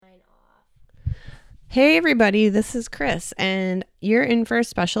Hey everybody, this is Chris, and you're in for a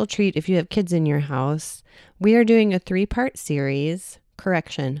special treat if you have kids in your house. We are doing a 3-part series.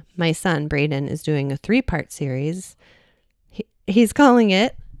 Correction, my son Braden is doing a 3-part series. He's calling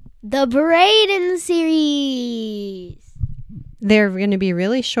it The Braden Series. They're going to be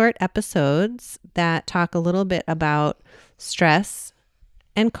really short episodes that talk a little bit about stress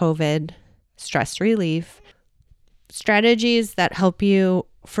and COVID, stress relief, strategies that help you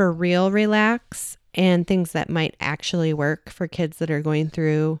for real relax, and things that might actually work for kids that are going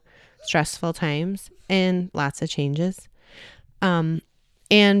through stressful times and lots of changes. And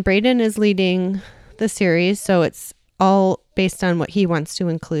Braden is leading the series, so it's all based on what he wants to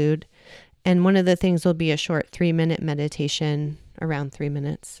include. And one of the things will be a short 3-minute meditation, around 3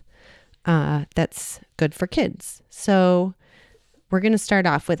 minutes, that's good for kids. So we're going to start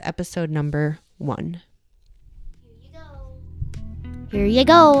off with episode number 1. Here you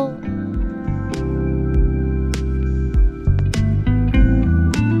go.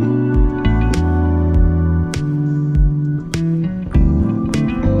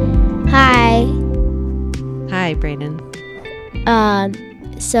 Hi. Hi, Braden.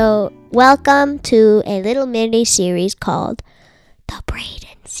 So welcome to a little mini series called The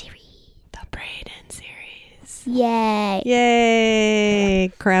Braden Series. The Braden Series. Yay.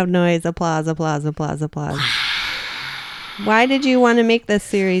 Yay! Crowd noise, applause, applause, applause, applause. Why did you want to make this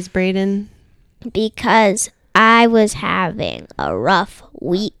series, Braden? Because I was having a rough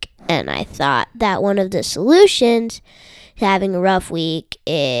week, and I thought that one of the solutions to having a rough week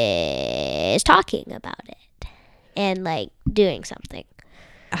is talking about it and doing something.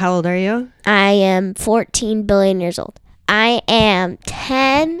 How old are you? I am 14 billion years old. I am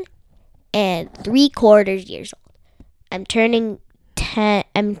 10 and 3/4 years old. I'm turning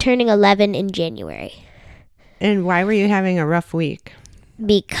 11 in January. And why were you having a rough week?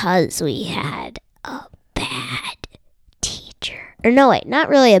 Because we had a bad teacher. Or no, wait, not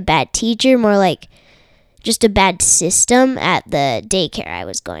really a bad teacher, more like just a bad system at the daycare I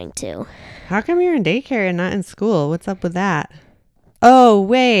was going to. How come you're in daycare and not in school? What's up with that? Oh,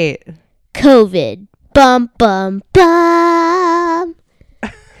 wait. COVID. Bum, bum, bum.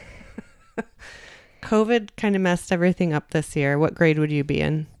 COVID kind of messed everything up this year. What grade would you be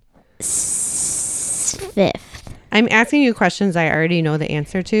in? 5th. I'm asking you questions I already know the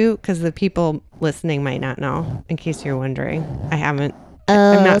answer to because the people listening might not know, in case you're wondering. I'm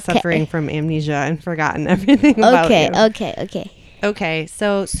not suffering from amnesia and forgotten everything about you. Okay,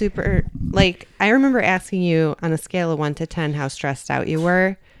 so I remember asking you on a scale of 1 to 10 how stressed out you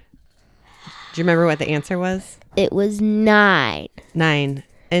were. Do you remember what the answer was? It was 9. 9.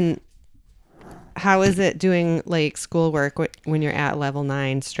 And how is it doing schoolwork when you're at level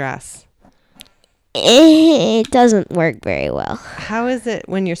 9 stress? It doesn't work very well. How is it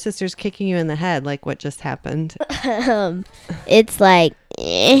when your sister's kicking you in the head like what just happened? It's like...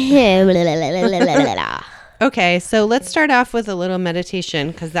 Okay, so let's start off with a little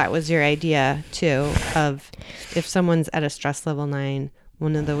meditation because that was your idea too of if someone's at a stress level 9,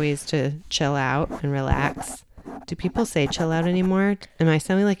 one of the ways to chill out and relax. Do people say chill out anymore? Am I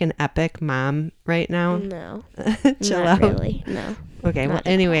sounding like an epic mom right now? No. Chill not out? Really, no. Okay, well, Not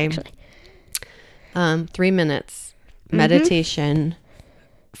anyway, actually. 3 minutes meditation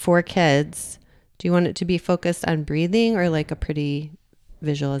for kids. Do you want it to be focused on breathing or like a pretty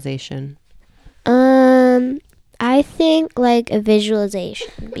visualization? I think like a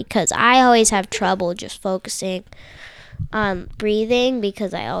visualization because I always have trouble just focusing on breathing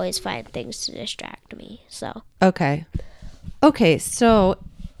because I always find things to distract me. So Okay, so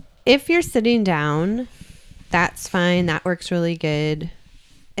if you're sitting down, that's fine. That works really good.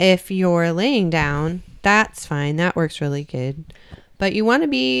 If you're laying down, that's fine. That works really good. But you want to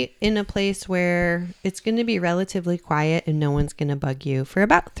be in a place where it's going to be relatively quiet and no one's going to bug you for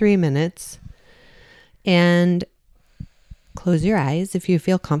about 3 minutes. And close your eyes if you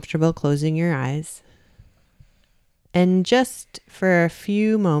feel comfortable closing your eyes. And just for a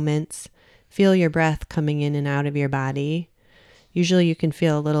few moments, feel your breath coming in and out of your body. Usually you can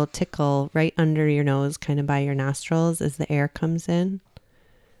feel a little tickle right under your nose, kind of by your nostrils as the air comes in.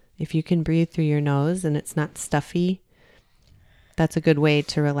 If you can breathe through your nose and it's not stuffy, that's a good way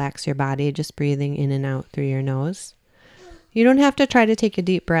to relax your body, just breathing in and out through your nose. You don't have to try to take a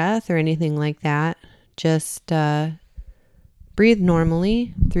deep breath or anything like that. Just breathe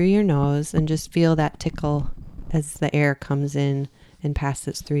normally through your nose and just feel that tickle as the air comes in and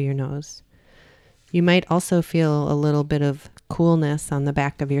passes through your nose. You might also feel a little bit of coolness on the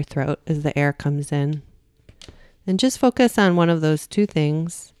back of your throat as the air comes in. And just focus on one of those 2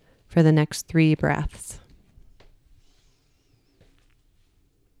 things for the next 3 breaths.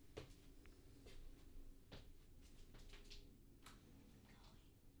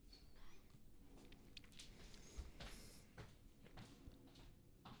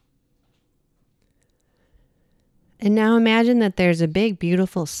 And now imagine that there's a big,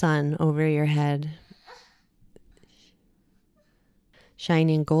 beautiful sun over your head,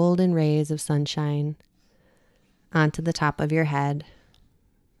 shining golden rays of sunshine onto the top of your head,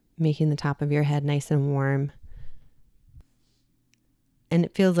 making the top of your head nice and warm. And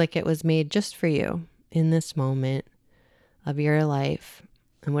it feels like it was made just for you in this moment of your life.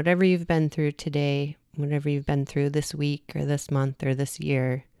 And whatever you've been through today, whatever you've been through this week or this month or this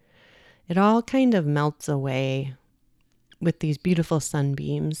year, it all kind of melts away with these beautiful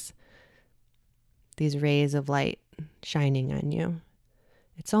sunbeams, these rays of light shining on you.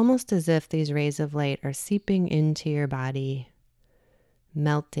 It's almost as if these rays of light are seeping into your body,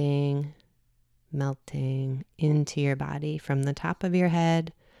 melting into your body from the top of your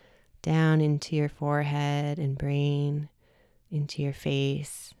head down into your forehead and brain, into your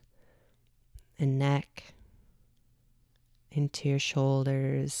face and neck, into your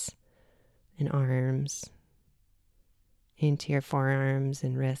shoulders and arms, into your forearms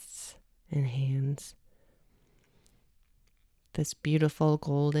and wrists and hands. This beautiful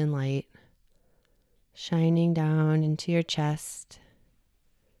golden light shining down into your chest,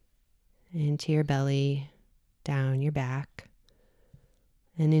 into your belly, down your back,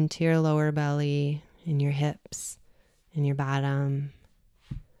 and into your lower belly and your hips and your bottom,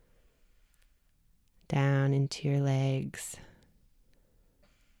 down into your legs,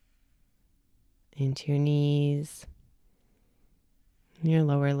 into your knees, your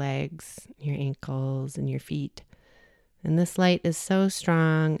lower legs, your ankles, and your feet. And this light is so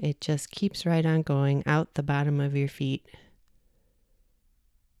strong, it just keeps right on going out the bottom of your feet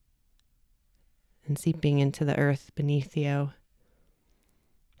and seeping into the earth beneath you.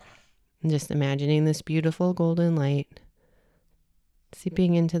 And just imagining this beautiful golden light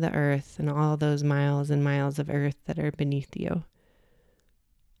seeping into the earth and all those miles and miles of earth that are beneath you.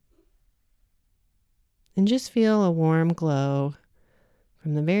 And just feel a warm glow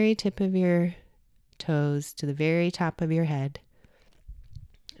from the very tip of your toes to the very top of your head.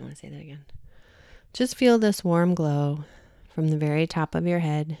 I want to say that again. Just feel this warm glow from the very top of your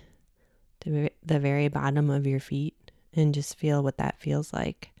head to the very bottom of your feet, and just feel what that feels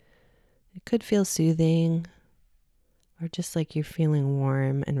like. It could feel soothing, or just like you're feeling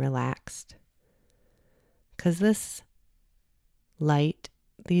warm and relaxed. Because this light,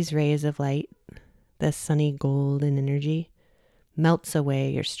 these rays of light, this sunny golden energy, melts away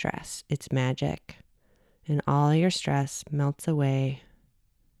your stress. It's magic. And all your stress melts away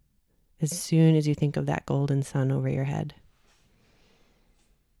as soon as you think of that golden sun over your head.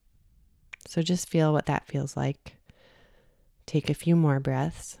 So just feel what that feels like. Take a few more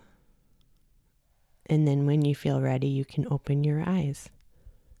breaths. And then when you feel ready, you can open your eyes.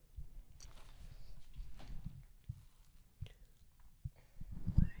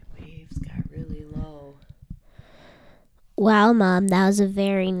 My waves got really low. Wow, Mom, that was a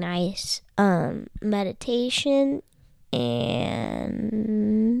very nice meditation,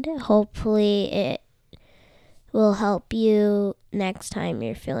 and hopefully it will help you next time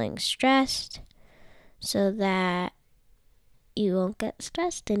you're feeling stressed so that you won't get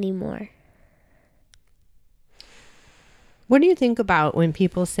stressed anymore. What do you think about when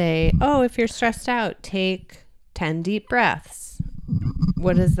people say, oh, if you're stressed out, take 10 deep breaths?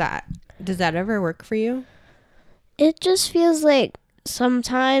 What is that? Does that ever work for you? It just feels like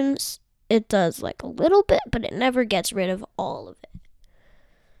sometimes it does like a little bit, but it never gets rid of all of it.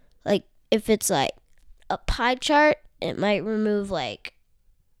 Like if it's like a pie chart, it might remove like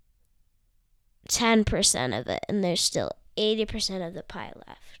 10% of it, and there's still 80% of the pie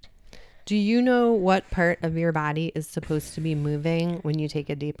left. Do you know what part of your body is supposed to be moving when you take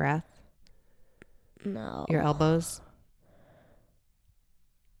a deep breath? No. Your elbows?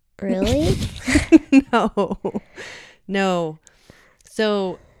 Really? No.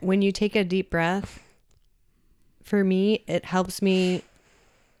 So when you take a deep breath, for me, it helps me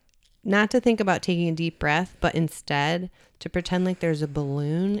not to think about taking a deep breath, but instead to pretend like there's a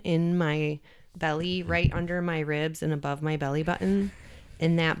balloon in my belly right under my ribs and above my belly button.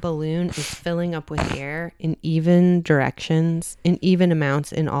 And that balloon is filling up with air in even directions, in even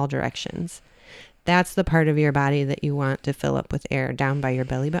amounts in all directions. That's the part of your body that you want to fill up with air, down by your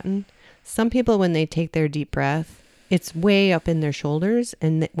belly button. Some people, when they take their deep breath, it's way up in their shoulders.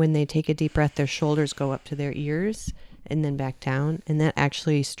 And when they take a deep breath, their shoulders go up to their ears and then back down. And that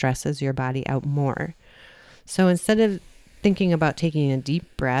actually stresses your body out more. So instead of thinking about taking a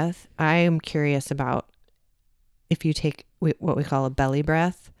deep breath, I am curious about if you take what we call a belly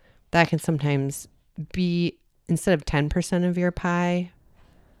breath. That can sometimes be, instead of 10% of your pie,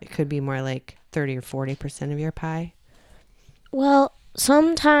 it could be more like 30 or 40% of your pie. Well,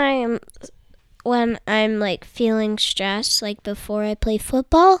 sometimes when I'm like feeling stressed, like before I play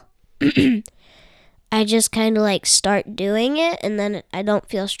football, I just kind of like start doing it, and then I don't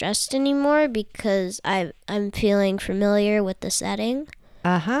feel stressed anymore because I'm feeling familiar with the setting.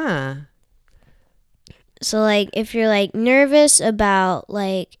 So like if you're like nervous about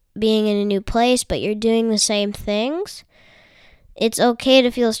like being in a new place, but you're doing the same things, it's okay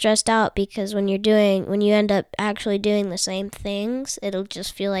to feel stressed out, because when you end up actually doing the same things, it'll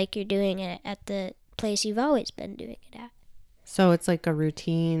just feel like you're doing it at the place you've always been doing it at. So it's like a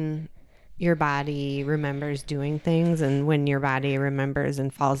routine. Your body remembers doing things, and when your body remembers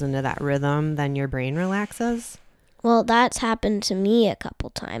and falls into that rhythm, then your brain relaxes? Well, that's happened to me a couple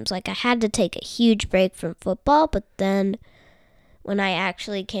times. Like, I had to take a huge break from football, but then when I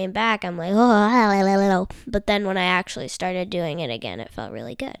actually came back, I'm like, oh, but then when I actually started doing it again, it felt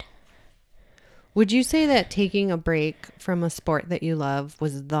really good. Would you say that taking a break from a sport that you love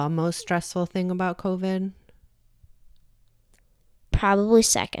was the most stressful thing about COVID? Probably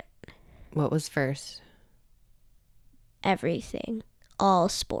second. What was first? Everything. All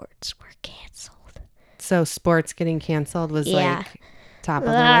sports were canceled. So sports getting canceled was like top of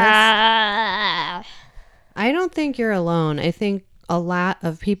the list? I don't think you're alone. I think a lot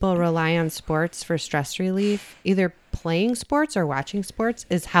of people rely on sports for stress relief. Either playing sports or watching sports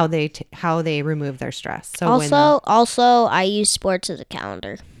is how they remove their stress. So also, I use sports as a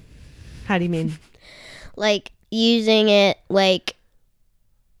calendar. How do you mean? Like using it like,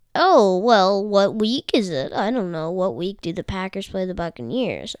 oh, well, what week is it? I don't know. What week do the Packers play the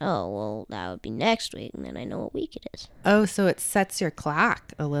Buccaneers? Oh, well, that would be next week, and then I know what week it is. Oh, so it sets your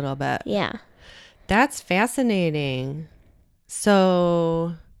clock a little bit. Yeah. That's fascinating.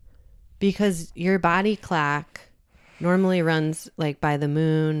 So, because your body clock normally runs like by the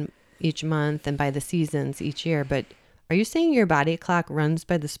moon each month and by the seasons each year, but are you saying your body clock runs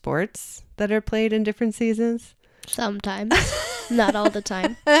by the sports that are played in different seasons? Sometimes. Not all the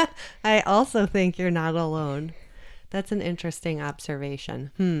time. I also think you're not alone. That's an interesting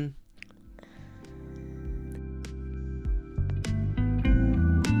observation.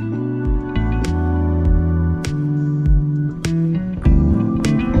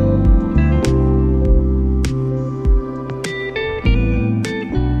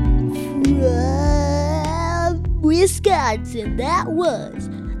 Wisconsin, that was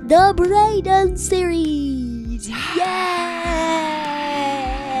the Braden series. Yay!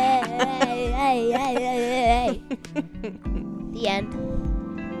 The end.